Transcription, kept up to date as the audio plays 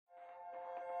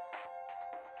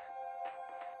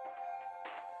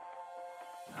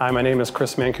Hi, my name is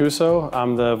Chris Mancuso.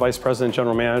 I'm the Vice President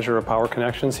General Manager of Power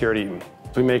Connections here at Eaton.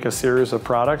 We make a series of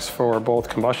products for both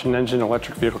combustion engine and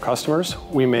electric vehicle customers.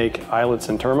 We make eyelets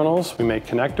and terminals, we make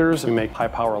connectors, we make high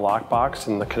power lock box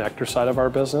in the connector side of our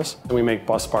business, and we make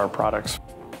bus bar products.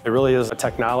 It really is a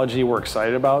technology we're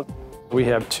excited about. We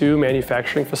have two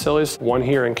manufacturing facilities, one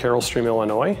here in Carroll Stream,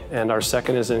 Illinois, and our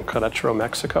second is in Querétaro,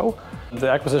 Mexico. The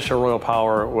acquisition of Royal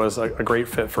Power was a great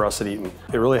fit for us at Eaton.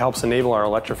 It really helps enable our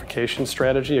electrification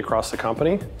strategy across the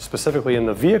company, specifically in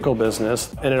the vehicle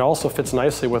business, and it also fits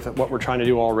nicely with what we're trying to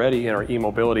do already in our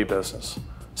e-mobility business.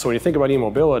 So when you think about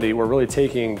e-mobility, we're really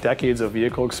taking decades of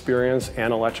vehicle experience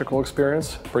and electrical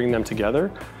experience, bringing them together.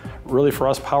 Really for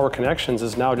us, Power Connections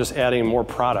is now just adding more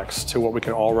products to what we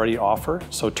can already offer.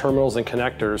 So terminals and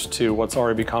connectors to what's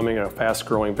already becoming a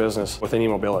fast-growing business within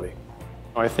e-mobility.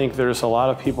 I think there's a lot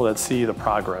of people that see the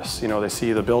progress. You know, they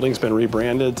see the building's been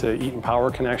rebranded to Eaton Power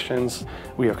Connections.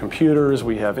 We have computers,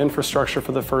 we have infrastructure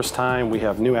for the first time, we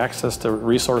have new access to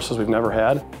resources we've never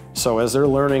had. So as they're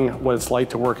learning what it's like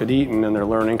to work at Eaton and they're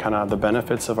learning kind of the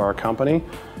benefits of our company,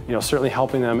 you know, certainly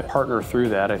helping them partner through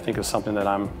that, I think is something that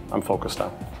I'm focused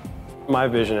on. My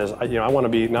vision is, I want to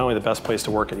be not only the best place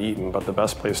to work at Eaton, but the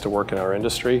best place to work in our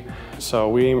industry. So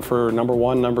we aim for number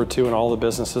one, number two in all the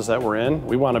businesses that we're in.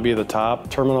 We want to be the top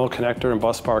terminal, connector, and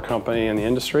bus bar company in the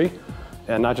industry,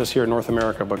 and not just here in North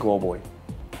America, but globally.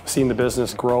 Seeing the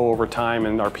business grow over time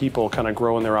and our people kind of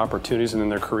grow in their opportunities and in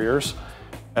their careers.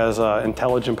 As an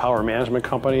intelligent power management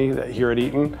company here at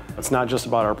Eaton, it's not just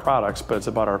about our products, but it's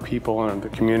about our people and the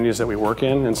communities that we work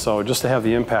in. And so just to have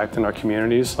the impact in our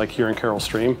communities, like here in Carroll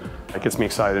Stream, it gets me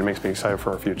excited. It makes me excited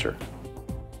for our future.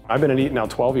 I've been at Eaton now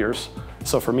 12 years.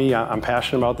 So for me, I'm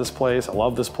passionate about this place. I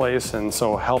love this place. And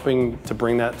so helping to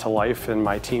bring that to life in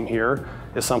my team here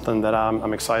is something that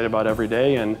I'm excited about every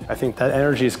day. And I think that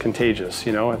energy is contagious.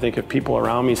 You know, I think if people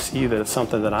around me see that it's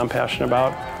something that I'm passionate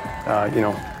about,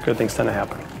 good things tend to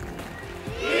happen.